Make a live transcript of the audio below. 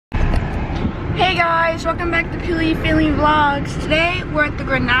Hey guys, welcome back to Pille Vlogs. Today we're at the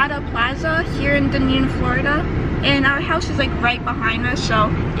Granada Plaza here in Dunedin, Florida, and our house is like right behind us, so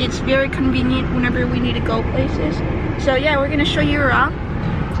it's very convenient whenever we need to go places. So yeah, we're gonna show you around.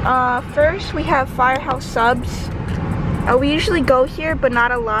 First we have Firehouse Subs. We usually go here, but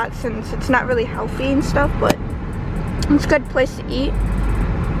not a lot since it's not really healthy and stuff, but it's a good place to eat.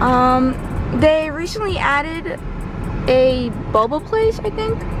 They recently added a boba place, I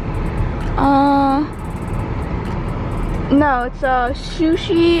think. No, it's a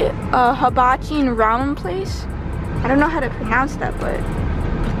sushi, hibachi, and ramen place. I don't know how to pronounce that, but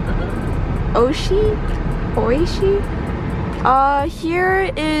Oishi?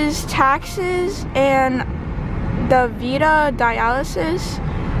 Here is taxes and the Vita dialysis,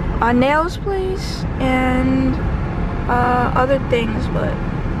 nails place, and other things, but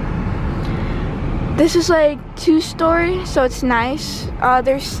this is like 2-story, so it's nice.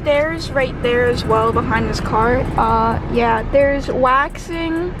 There's stairs right there as well behind this car. Yeah, there's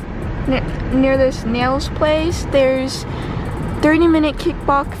waxing near this nails place. There's 30-minute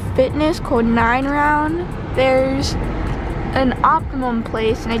kickbox fitness called 9 Round. There's an Optimum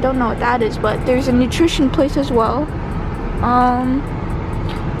place, and I don't know what that is, but there's a nutrition place as well.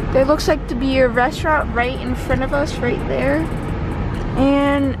 There looks like to be a restaurant right in front of us right there.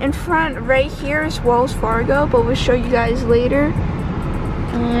 And in front right here is Wells Fargo, but we'll show you guys later.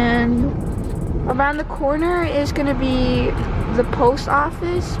 And around the corner is gonna be the post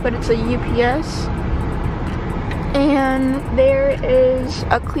office, but it's a UPS. And there is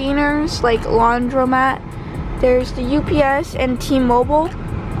a cleaners, like laundromat. There's the UPS and T-Mobile.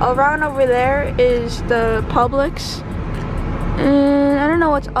 Around over there is the Publix. And I don't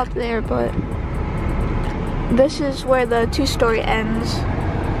know what's up there, but this is where the 2-story ends.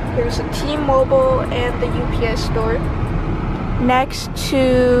 There's a T-Mobile and the UPS store. Next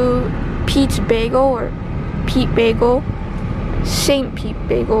to Pete's Bagel, or Pete Bagel, St. Pete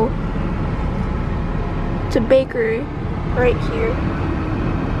Bagel. It's a bakery right here.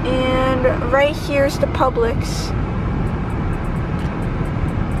 And right here's the Publix.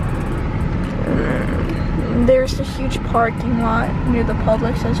 There's a huge parking lot near the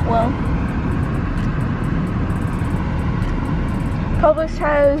Publix as well. Publix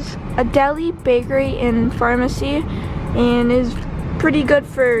has a deli, bakery, and pharmacy, and is pretty good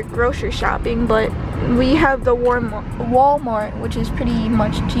for grocery shopping, but we have the Walmart, which is pretty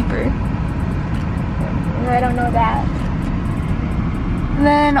much cheaper. I don't know that. And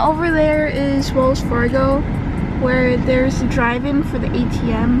then over there is Wells Fargo, where there's a drive-in for the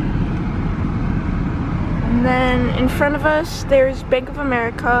ATM. And then in front of us, there's Bank of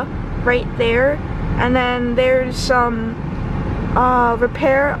America right there. And then there's some auto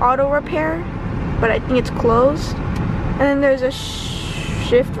repair, but I think it's closed. And then there's a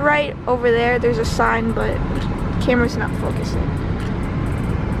shift right over there. There's a sign, but the camera's not focusing.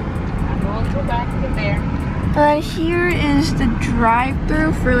 I'm going to go back to there. Here is the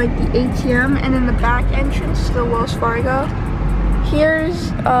drive-through for like the ATM, and then the back entrance to the Wells Fargo.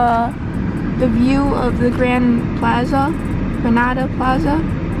 Here's the view of the Granada Plaza.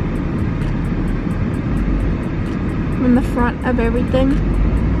 In the front of everything.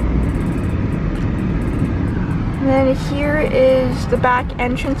 And then here is the back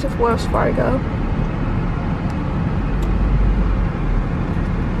entrance of Wells Fargo.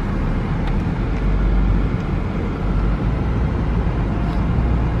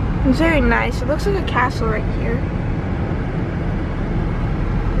 It's very nice. It looks like a castle right here.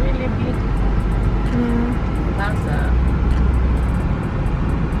 Really beautiful. Plaza.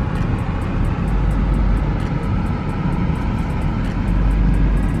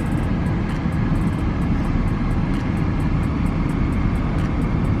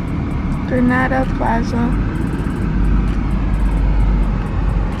 Granada Plaza.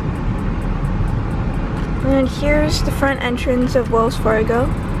 And here's the front entrance of Wells Fargo.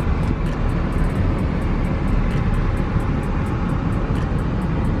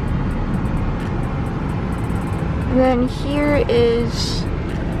 And then here is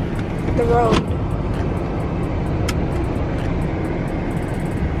the road.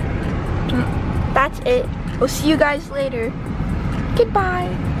 That's it. We'll see you guys later. Goodbye.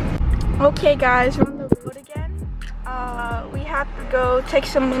 Okay guys, we're on the road again. We have to go take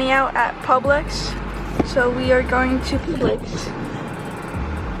some money out at Publix. So we are going to Publix.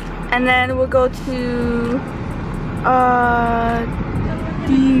 And then we'll go to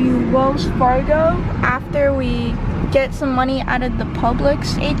the Wells Fargo after we get some money out of the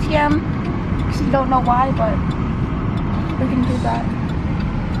Publix ATM. Because I don't know why, but we can do that.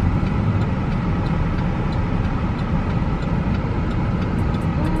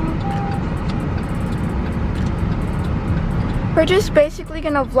 We're just basically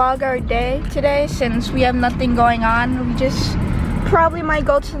gonna vlog our day today since we have nothing going on. We just probably might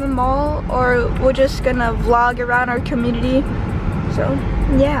go to the mall, or we're just gonna vlog around our community. So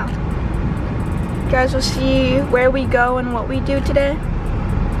yeah, you guys will see where we go and what we do today.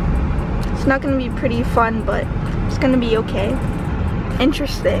 It's not gonna be pretty fun, but it's gonna be okay.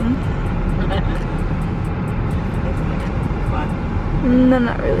 Interesting. No,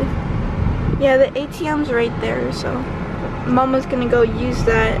 not really. Yeah, the ATM's right there, so Mama's gonna go use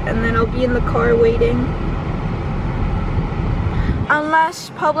that, and then I'll be in the car waiting.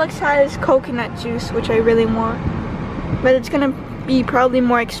 Unless Publix has coconut juice, which I really want. But it's gonna be probably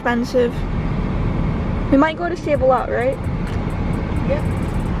more expensive. We might go to Save a Lot, right? Yep.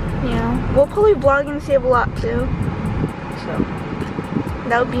 Yeah, we'll probably vlog and Save a Lot too. So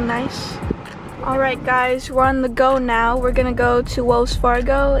that would be nice. Alright guys, we're on the go now. We're gonna go to Wells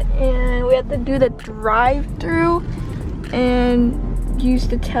Fargo and we have to do the drive-through and use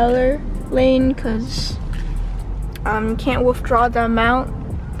the teller lane because you can't withdraw the amount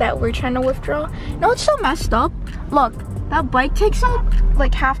that we're trying to withdraw. No, it's so messed up. Look, that bike takes up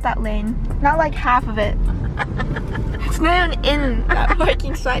like half that lane. Not like half of it. It's not even in that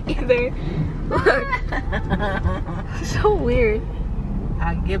parking spot either. Look. So weird.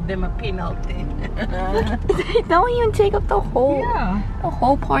 I'll give them a penalty. They don't even take up the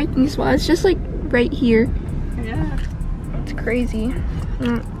whole parking spot. It's just like right here. Yeah. It's crazy.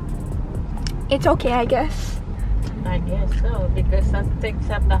 It's okay, I guess. I guess so, because that takes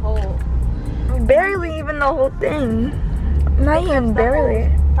up the whole... Barely even the whole thing. Not even barely.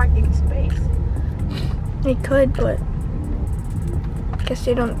 Parking space. They could, but I guess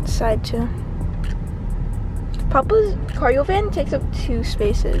they don't decide to. Papa's cargo van takes up 2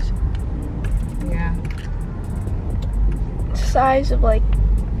 spaces. Yeah. Size of like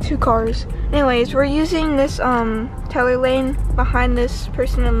 2 cars. Anyways, we're using this teller lane behind this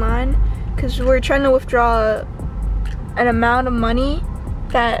person in line because we're trying to withdraw an amount of money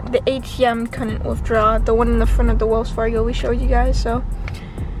that the ATM couldn't withdraw, the one in the front of the Wells Fargo we showed you guys. So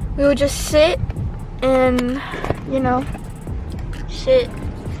we will just sit and, you know,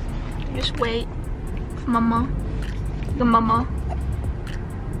 just wait for Mama. The Mama.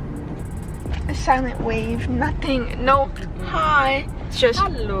 A silent wave, nothing, no hi. It's just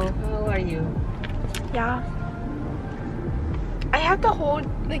hello, how are you? Yeah. I have to hold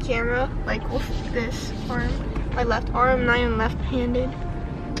the camera like with this arm. My left arm, not even left-handed.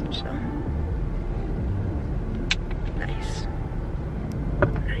 So nice.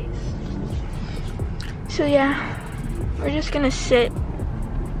 So yeah, we're just gonna sit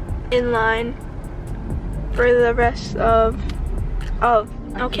in line for the rest of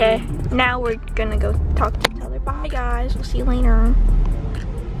okay. Now we're gonna go talk to each other. Bye guys, we'll see you later.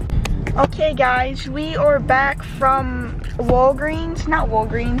 Okay guys, we are back from Walgreens, not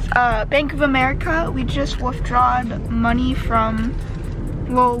Walgreens, Bank of America. We just withdrawed money from,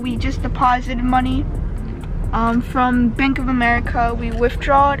 well, we just deposited money from Bank of America. We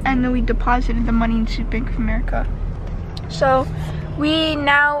withdrawed and then we deposited the money into Bank of America. So we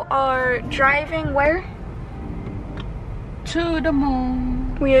now are driving where? To the mall.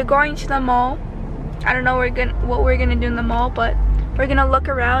 We are going to the mall. I don't know what we're gonna do in the mall, but we're gonna look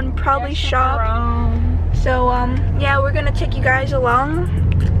around, probably shop. So yeah, we're gonna take you guys along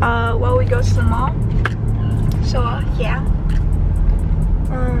while we go to the mall. So yeah.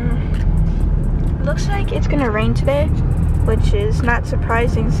 Looks like it's gonna rain today, which is not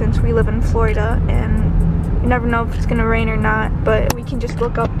surprising since we live in Florida and you never know if it's gonna rain or not, but we can just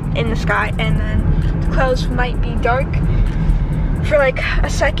look up in the sky and then the clouds might be dark for like a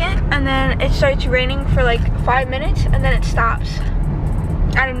second and then it starts raining for like 5 minutes and then it stops.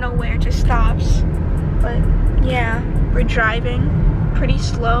 Out of nowhere, it just stops. But yeah, we're driving pretty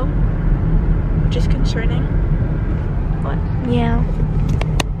slow, which is concerning. But yeah.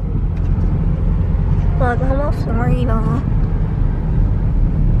 Look, I'm a Florida.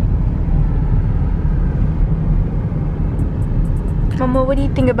 Mama, what do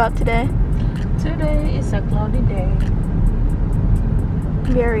you think about today? Today is a cloudy day.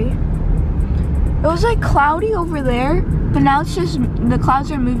 Very. It was like cloudy over there, but now it's just the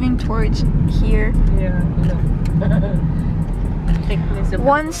clouds are moving towards here. Yeah,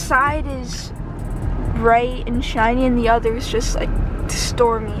 One side is bright and shiny and the other is just like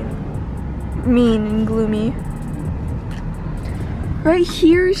stormy, mean and gloomy. Right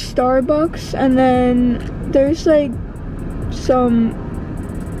here is Starbucks and then there's like some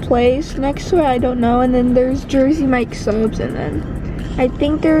place next to it, I don't know, and then there's Jersey Mike subs and then I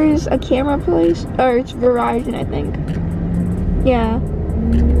think there's a camera place, or it's Verizon, I think. Yeah.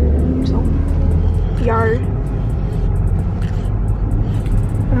 So, yard.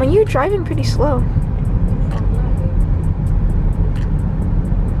 you're driving pretty slow.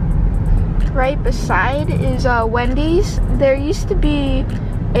 Right beside is Wendy's. There used to be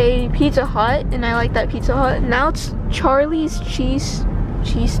a Pizza Hut, and I like that Pizza Hut. Now it's Charlie's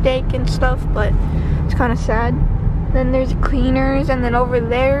cheesesteak and stuff, but it's kind of sad. Then there's cleaners, and then over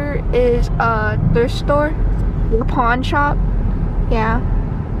there is a thrift store, a pawn shop. Yeah.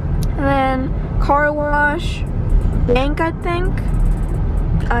 And then car wash, bank, I think.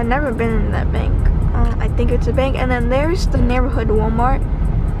 I've never been in that bank. I think it's a bank. And then there's the neighborhood Walmart.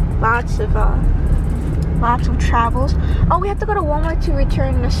 Lots of travels. Oh, we have to go to Walmart to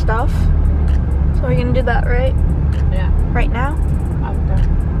return the stuff. So we're gonna do that, right? Yeah. Right now? After.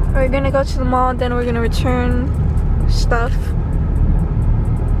 We're gonna go to the mall, then we're gonna return stuff.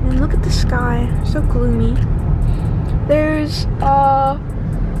 And look at the sky, so gloomy. There's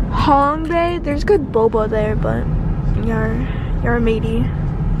Hongdae. There's good boba there, but you're a matey.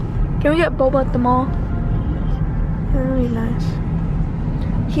 Can we get boba at the mall? They're really nice.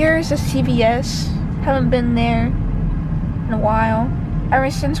 Here's a CVS. Haven't been there in a while. Ever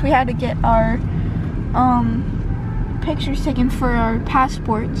since we had to get our pictures taken for our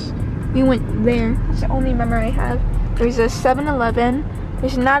passports, we went there. That's the only memory I have. There's a 7-Eleven.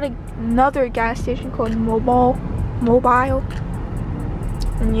 There's another gas station called Mobile.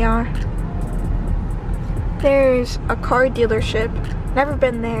 And yeah. There's a car dealership. Never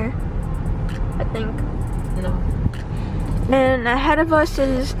been there, I think. No. And ahead of us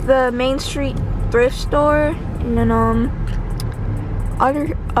is the Main Street thrift store, and then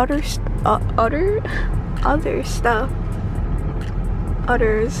other stuff.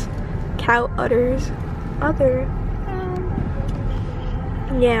 Udders, cow udders, other.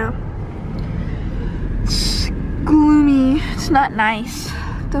 Yeah. It's gloomy. It's not nice.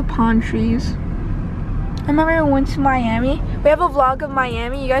 The palm trees. I remember I went to Miami. We have a vlog of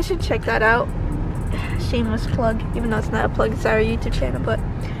Miami. You guys should check that out. Shameless plug, even though it's not a plug, it's our YouTube channel. But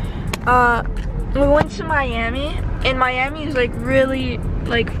we went to Miami, and Miami is like really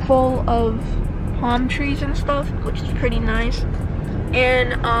like full of palm trees and stuff, which is pretty nice.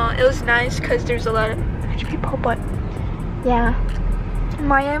 And it was nice because there's a lot of people, but yeah,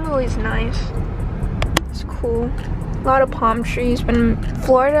 Miami is nice. It's cool. A lot of palm trees, but in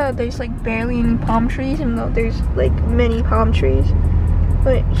Florida there's like barely any palm trees, even though there's like many palm trees.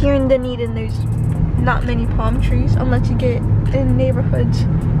 But here in Dunedin there's not many palm trees unless you get in neighborhoods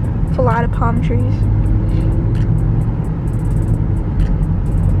with a lot of palm trees.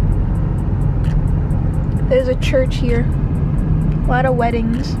 There's a church here. A lot of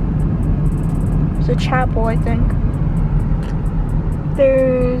weddings. There's a chapel, I think.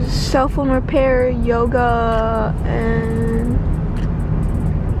 There's cell phone repair, yoga, and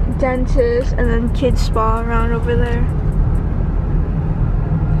dentist, and then kids spa around over there.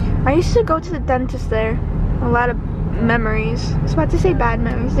 I used to go to the dentist there. A lot of memories. I was about to say bad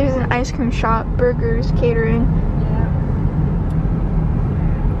memories. There's an ice cream shop, burgers, catering. Yeah.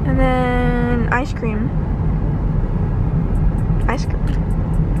 And then ice cream.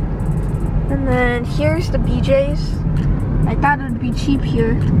 And then here's the BJ's. I thought it would be cheap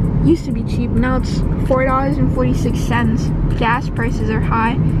here. Used to be cheap. Now it's $4.46. Gas prices are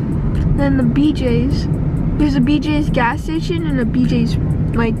high. Then the BJ's. There's a BJ's gas station and a BJ's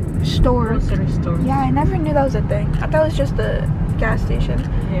like store. Grocery store. Yeah, I never knew that was a thing. I thought it was just a gas station.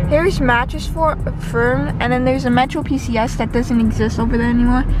 Yeah. Here's Mattress Firm, and then there's a Metro PCS that doesn't exist over there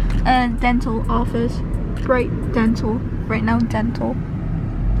anymore, and a dental office. Bright Dental. Right now, dental.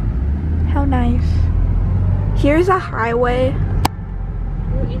 How nice. Here's a highway.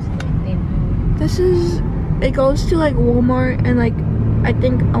 Who is that? This is, it goes to like Walmart and like, I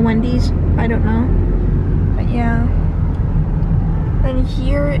think a Wendy's. I don't know. But yeah. And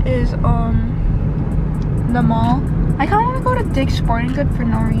here is the mall. I kind of want to go to Dick's Sporting Goods for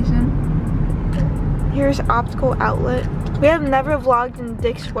no reason. Here's Optical Outlet. We have never vlogged in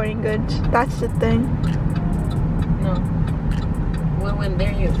Dick's Sporting Goods. That's the thing. No. We went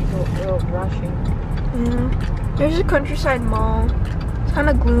there, you were rushing. Yeah. There's a Countryside Mall. It's kind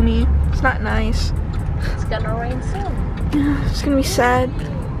of gloomy. It's not nice. It's gonna rain soon. Yeah, it's gonna be sad.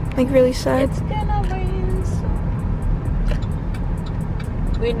 Like really sad. It's gonna rain soon.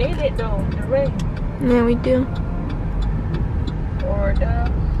 We need it though, the rain. Yeah, we do. For the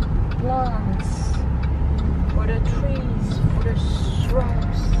plants, for the trees, for the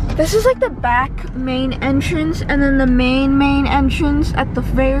shrubs. This is like the back main entrance, and then the main entrance at the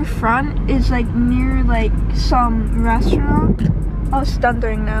very front is like near like some restaurant. Oh, it's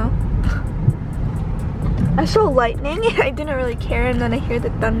thundering now. I saw lightning and I didn't really care, and then I hear the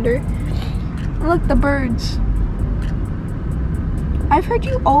thunder. Look, the birds. I've heard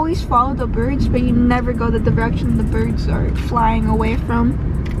you always follow the birds, but you never go the direction the birds are flying away from.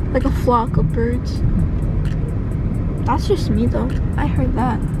 Like a flock of birds. That's just me though. I heard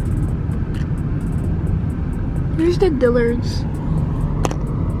that. Here's the Dillards.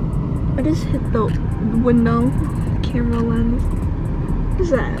 I just hit the window. Camera lens. What is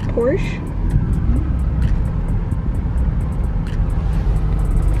that? A Porsche?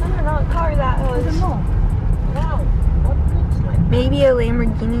 I don't know what car that was. I don't know. Wow. What looks like? Maybe a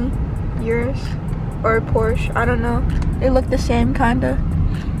Lamborghini Urus or a Porsche. I don't know. They look the same kinda.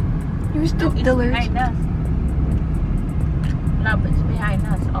 Here's the Dillards. Behind us. No, but it's behind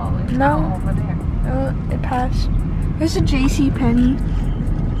us. Oh, it's now over there. Oh, it passed. Here's a JCPenney.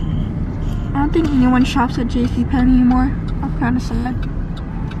 I don't think anyone shops at JCPenney anymore. I'm kind of sad.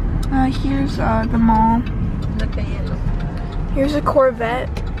 Here's the mall. Look at yellow. Here's a Corvette.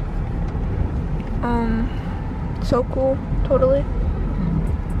 So cool. Totally.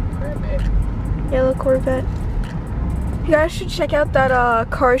 Corvette. Yellow Corvette. You guys should check out that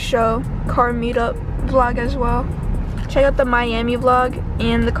car meetup vlog as well. Check out the Miami vlog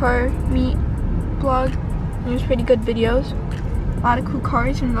and the car meet vlog. There's pretty good videos. A lot of cool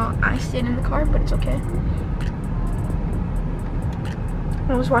cars, even though I stayed in the car, but it's okay.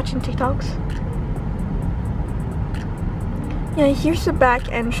 I was watching TikToks. Yeah, here's the back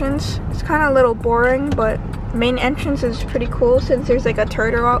entrance. It's kind of a little boring, but main entrance is pretty cool since there's like a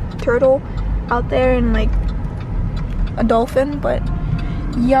turtle out there and like a dolphin, but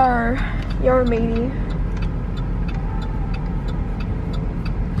yar matey.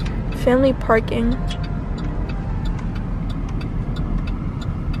 Family parking.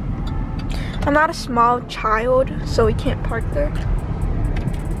 I'm not a small child, so we can't park there.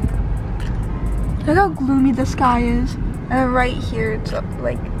 Look how gloomy the sky is. And right here, it's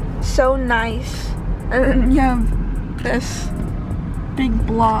like so nice. And then you have this big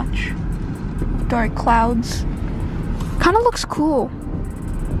blotch of dark clouds. Kind of looks cool.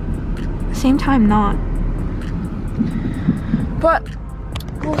 At the same time, not. But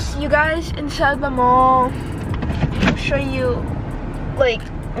we'll see you guys inside the mall. I'll show you, like,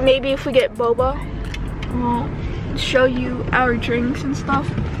 maybe if we get boba, we'll show you our drinks and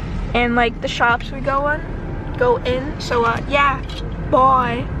stuff. And like the shops we go in. So yeah,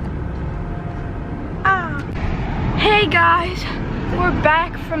 bye. Hey guys, we're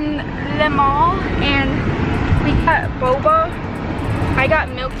back from the mall and we got boba. I got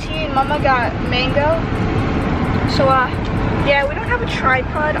milk tea and Mama got mango. So yeah, we don't have a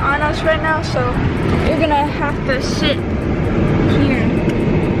tripod on us right now, so you're gonna have to sit here.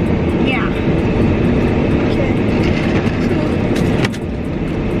 Yeah. Okay.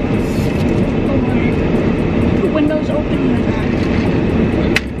 The window's open in the back.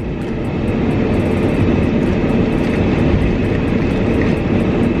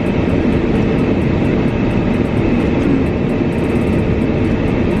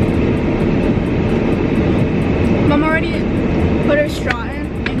 Mom already put her straw in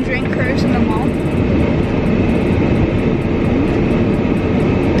and drank hers in the mall.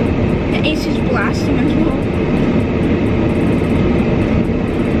 The AC is blasting as well.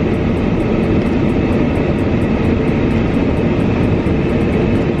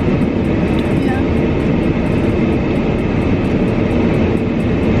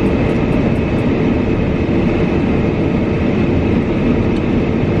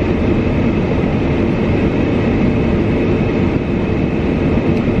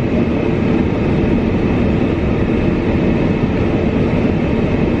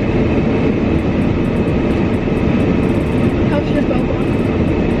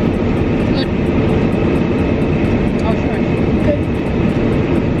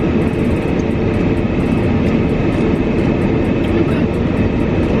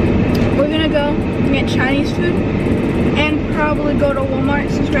 Chinese food and probably go to Walmart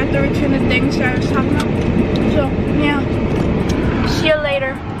since we're at the return of things that I was talking about.